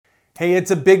Hey,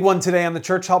 it's a big one today on the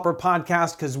Church Helper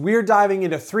podcast because we're diving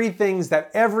into 3 things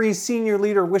that every senior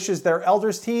leader wishes their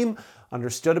elders team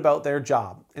understood about their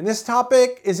job. And this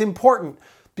topic is important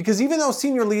because even though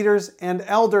senior leaders and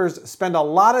elders spend a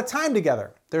lot of time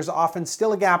together, there's often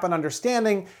still a gap in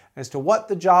understanding as to what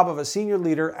the job of a senior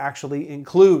leader actually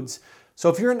includes. So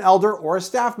if you're an elder or a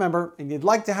staff member and you'd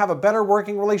like to have a better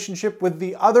working relationship with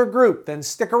the other group, then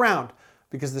stick around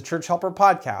because the Church Helper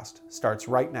podcast starts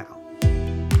right now.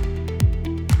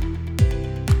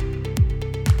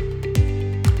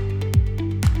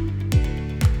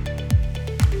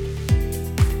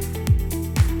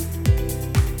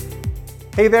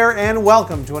 Hey there, and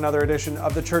welcome to another edition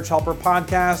of the Church Helper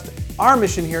podcast. Our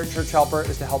mission here at Church Helper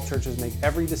is to help churches make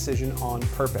every decision on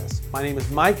purpose. My name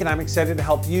is Mike, and I'm excited to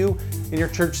help you and your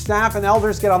church staff and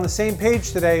elders get on the same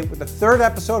page today with the 3rd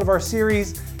episode of our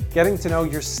series, Getting to Know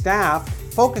Your Staff,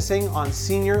 focusing on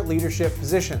senior leadership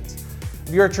positions.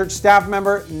 If you're a church staff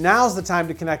member, now's the time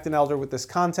to connect an elder with this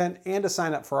content and to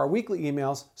sign up for our weekly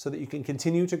emails so that you can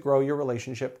continue to grow your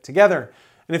relationship together.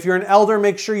 And if you're an elder,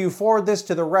 make sure you forward this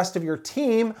to the rest of your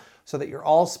team so that you're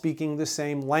all speaking the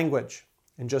same language.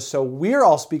 And just so we're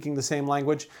all speaking the same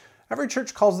language, every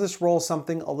church calls this role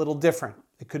something a little different.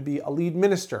 It could be a lead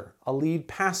minister, a lead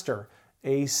pastor,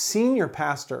 a senior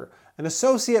pastor, an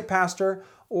associate pastor,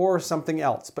 or something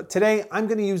else. But today, I'm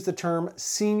going to use the term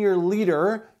senior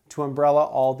leader to umbrella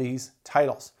all these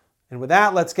titles. And with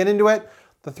that, let's get into it.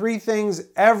 The 3 things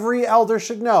every elder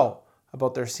should know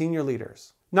about their senior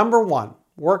leaders. Number 1.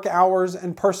 Work hours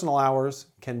and personal hours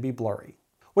can be blurry.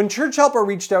 When Church Helper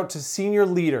reached out to senior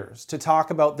leaders to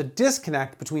talk about the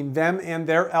disconnect between them and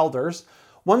their elders,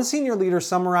 one senior leader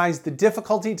summarized the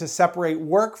difficulty to separate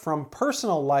work from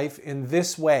personal life in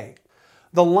this way.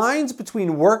 The lines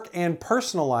between work and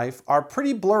personal life are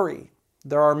pretty blurry.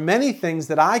 There are many things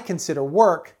that I consider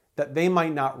work that they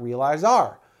might not realize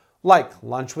are, like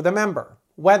lunch with a member,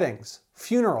 weddings,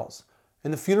 funerals,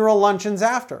 and the funeral luncheons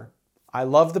after. I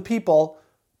love the people,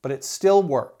 but it's still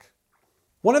work.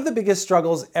 One of the biggest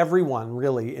struggles everyone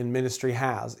really in ministry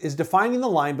has is defining the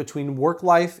line between work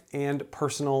life and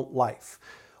personal life.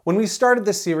 When we started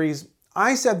this series,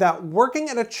 I said that working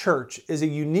at a church is a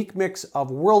unique mix of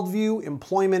worldview,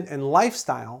 employment, and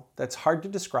lifestyle that's hard to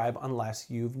describe unless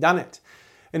you've done it.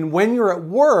 And when you're at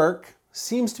work,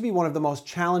 seems to be one of the most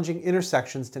challenging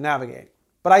intersections to navigate.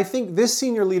 But I think this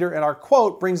senior leader in our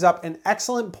quote brings up an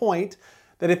excellent point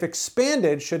that if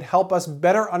expanded should help us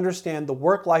better understand the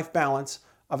work-life balance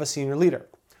of a senior leader.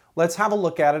 Let's have a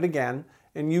look at it again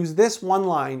and use this one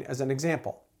line as an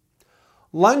example.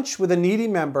 Lunch with a needy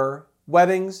member,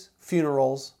 weddings,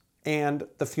 funerals, and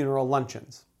the funeral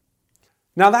luncheons.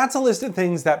 Now that's a list of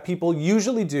things that people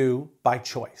usually do by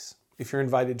choice. If you're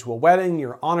invited to a wedding,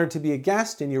 you're honored to be a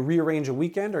guest and you rearrange a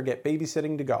weekend or get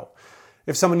babysitting to go.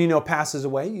 If someone you know passes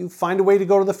away, you find a way to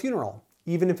go to the funeral,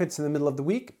 even if it's in the middle of the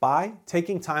week, by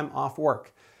taking time off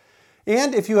work.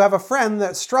 And if you have a friend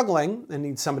that's struggling and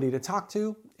needs somebody to talk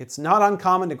to, it's not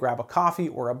uncommon to grab a coffee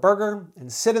or a burger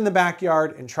and sit in the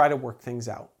backyard and try to work things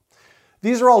out.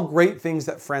 These are all great things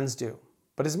that friends do,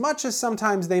 but as much as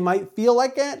sometimes they might feel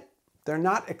like it, they're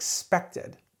not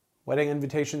expected. Wedding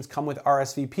invitations come with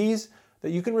RSVPs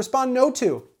that you can respond no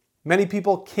to. Many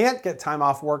people can't get time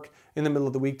off work in the middle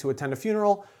of the week to attend a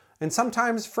funeral, and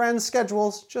sometimes friends'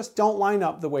 schedules just don't line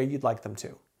up the way you'd like them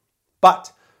to.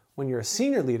 But when you're a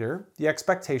senior leader, the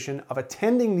expectation of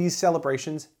attending these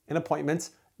celebrations and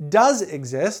appointments does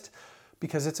exist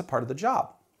because it's a part of the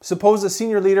job. Suppose a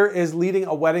senior leader is leading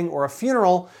a wedding or a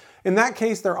funeral. In that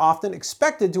case, they're often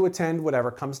expected to attend whatever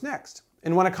comes next.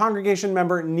 And when a congregation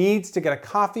member needs to get a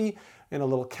coffee and a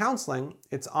little counseling,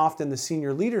 it's often the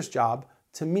senior leader's job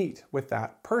to meet with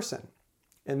that person.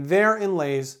 And therein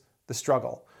lays the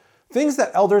struggle. Things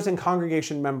that elders and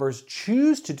congregation members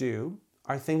choose to do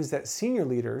are things that senior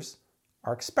leaders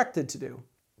are expected to do.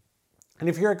 And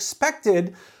if you're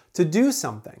expected to do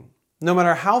something, no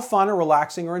matter how fun or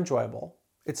relaxing or enjoyable,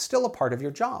 it's still a part of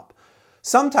your job.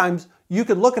 Sometimes you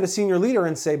could look at a senior leader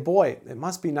and say, boy, it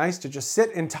must be nice to just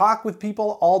sit and talk with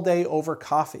people all day over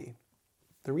coffee.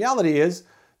 The reality is,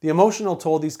 the emotional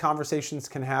toll these conversations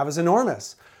can have is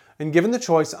enormous. And given the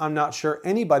choice, I'm not sure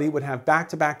anybody would have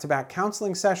back-to-back-to-back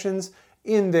counseling sessions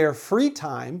in their free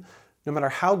time, no matter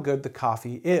how good the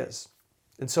coffee is.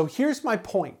 And so here's my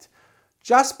point.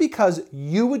 Just because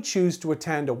you would choose to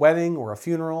attend a wedding or a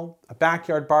funeral, a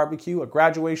backyard barbecue, a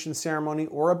graduation ceremony,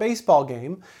 or a baseball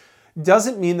game,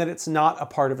 doesn't mean that it's not a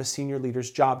part of a senior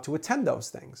leader's job to attend those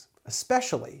things,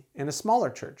 especially in a smaller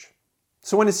church.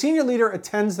 So when a senior leader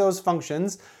attends those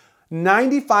functions,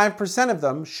 95% of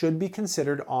them should be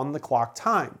considered on the clock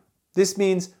time. This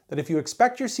means that if you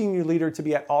expect your senior leader to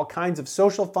be at all kinds of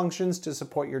social functions to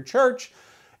support your church,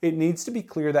 it needs to be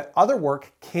clear that other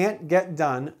work can't get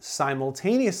done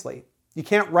simultaneously. You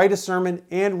can't write a sermon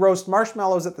and roast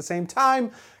marshmallows at the same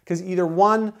time because either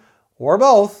one or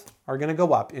both are going to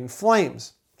go up in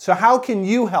flames. So how can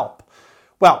you help?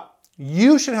 Well,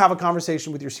 you should have a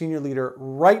conversation with your senior leader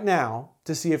right now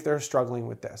to see if they're struggling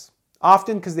with this.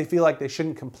 Often because they feel like they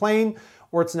shouldn't complain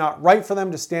or it's not right for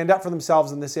them to stand up for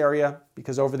themselves in this area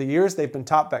because over the years they've been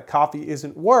taught that coffee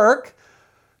isn't work,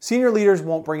 senior leaders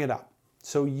won't bring it up.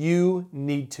 So you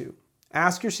need to.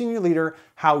 Ask your senior leader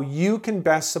how you can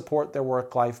best support their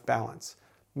work-life balance.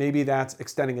 Maybe that's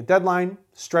extending a deadline,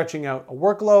 stretching out a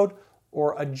workload,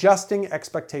 or adjusting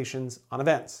expectations on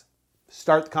events.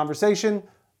 Start the conversation,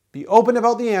 be open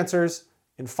about the answers,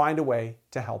 and find a way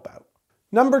to help out.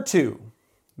 Number 2,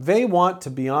 they want to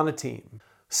be on a team.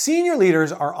 Senior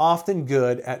leaders are often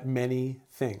good at many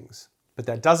things, but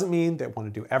that doesn't mean they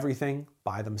want to do everything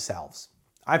by themselves.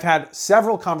 I've had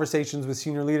several conversations with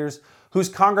senior leaders whose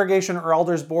congregation or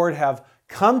elders board have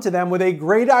come to them with a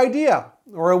great idea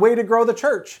or a way to grow the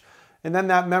church. And then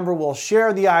that member will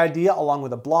share the idea along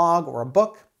with a blog or a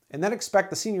book and then expect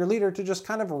the senior leader to just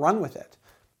kind of run with it.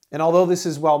 And although this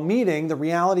is well-meaning, the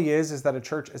reality is that a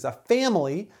church is a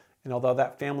family. And although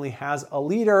that family has a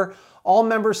leader, all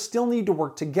members still need to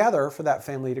work together for that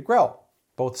family to grow,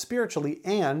 both spiritually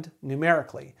and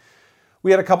numerically. We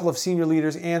had a couple of senior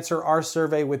leaders answer our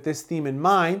survey with this theme in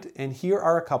mind, and here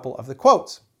are a couple of the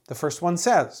quotes. The first one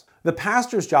says, "The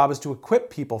pastor's job is to equip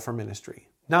people for ministry,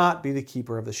 not be the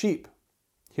keeper of the sheep."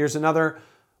 Here's another,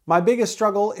 "My biggest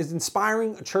struggle is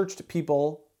inspiring churched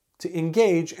people to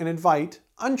engage and invite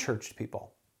unchurched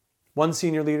people." One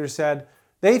senior leader said,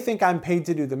 "They think I'm paid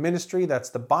to do the ministry, that's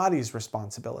the body's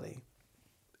responsibility."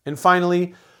 And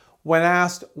finally, when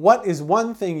asked, "What is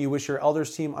one thing you wish your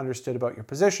elders team understood about your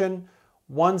position?"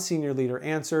 one senior leader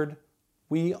answered,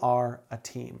 "We are a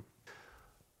team."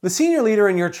 The senior leader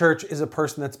in your church is a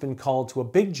person that's been called to a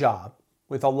big job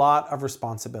with a lot of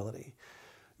responsibility.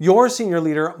 Your senior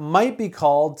leader might be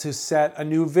called to set a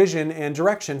new vision and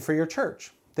direction for your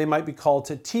church. They might be called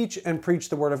to teach and preach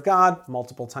the Word of God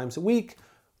multiple times a week,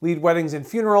 lead weddings and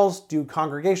funerals, do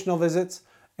congregational visits,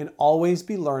 and always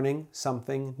be learning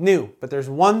something new. But there's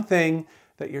one thing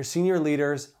that your senior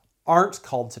leaders aren't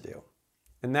called to do,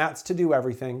 and that's to do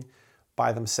everything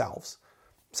by themselves.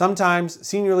 Sometimes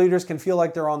senior leaders can feel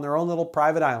like they're on their own little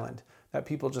private island, that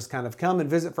people just kind of come and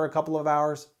visit for a couple of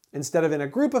hours, instead of in a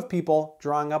group of people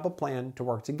drawing up a plan to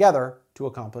work together to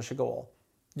accomplish a goal.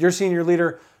 Your senior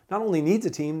leader not only needs a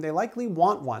team, they likely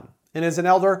want one. And as an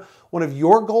elder, one of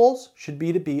your goals should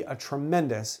be to be a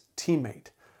tremendous teammate.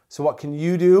 So what can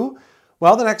you do?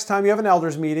 Well, the next time you have an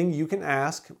elders meeting, you can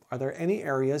ask, are there any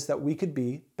areas that we could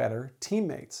be better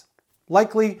teammates?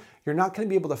 Likely, you're not going to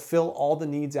be able to fill all the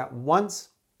needs at once,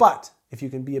 but if you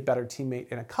can be a better teammate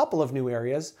in a couple of new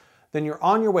areas, then you're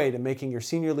on your way to making your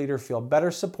senior leader feel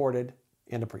better supported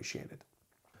and appreciated.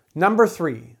 Number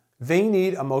 3, they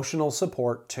need emotional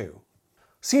support too.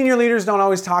 Senior leaders don't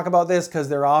always talk about this because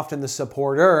they're often the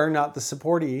supporter, not the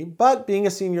supportee, but being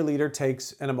a senior leader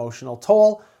takes an emotional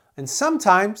toll, and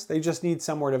sometimes they just need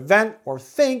somewhere to vent or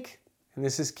think, and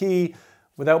this is key,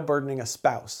 without burdening a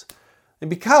spouse. And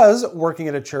because working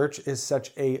at a church is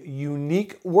such a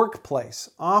unique workplace,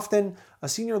 often a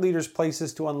senior leader's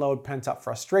places to unload pent-up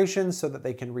frustrations so that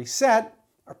they can reset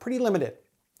are pretty limited.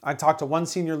 I talked to one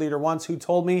senior leader once who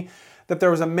told me that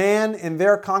there was a man in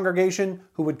their congregation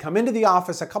who would come into the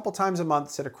office a couple times a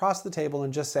month, sit across the table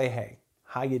and just say, "Hey,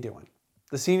 how you doing?"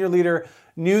 The senior leader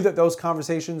knew that those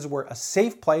conversations were a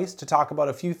safe place to talk about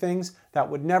a few things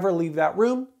that would never leave that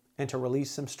room and to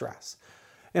release some stress.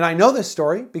 And I know this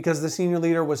story because the senior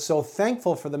leader was so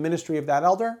thankful for the ministry of that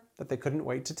elder that they couldn't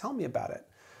wait to tell me about it.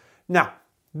 Now,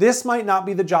 this might not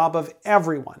be the job of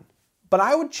everyone, but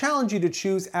I would challenge you to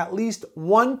choose at least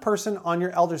one person on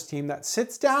your elders team that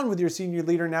sits down with your senior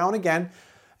leader now and again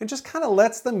and just kind of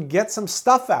lets them get some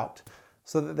stuff out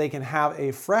so that they can have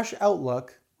a fresh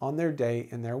outlook on their day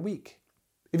and their week.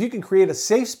 If you can create a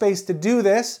safe space to do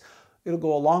this, it'll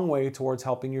go a long way towards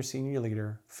helping your senior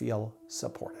leader feel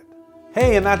supported.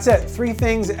 Hey, and that's it. 3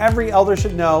 things every elder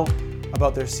should know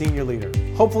about their senior leader.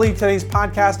 Hopefully today's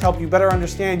podcast helped you better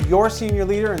understand your senior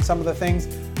leader and some of the things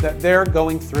that they're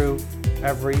going through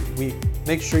every week.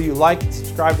 Make sure you like and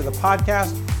subscribe to the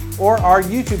podcast or our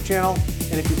YouTube channel.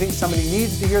 And if you think somebody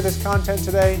needs to hear this content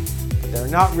today, but they're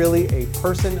not really a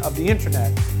person of the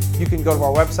internet, you can go to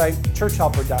our website,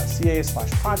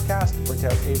 churchhelper.ca/podcast, to print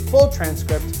out a full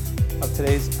transcript of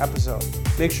today's episode.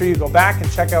 Make sure you go back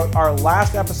and check out our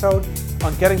last episode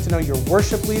on getting to know your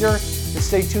worship leader And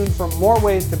stay tuned for more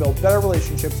ways to build better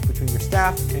relationships between your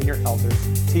staff and your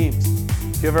elders' teams.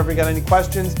 If you've ever got any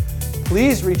questions,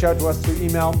 please reach out to us through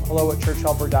email,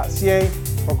 hello@churchhelper.ca,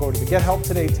 or go to the Get Help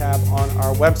Today tab on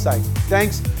our website.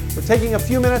 Thanks for taking a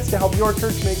few minutes to help your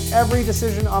church make every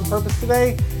decision on purpose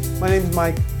today. My name is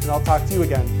Mike, and I'll talk to you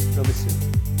again really soon.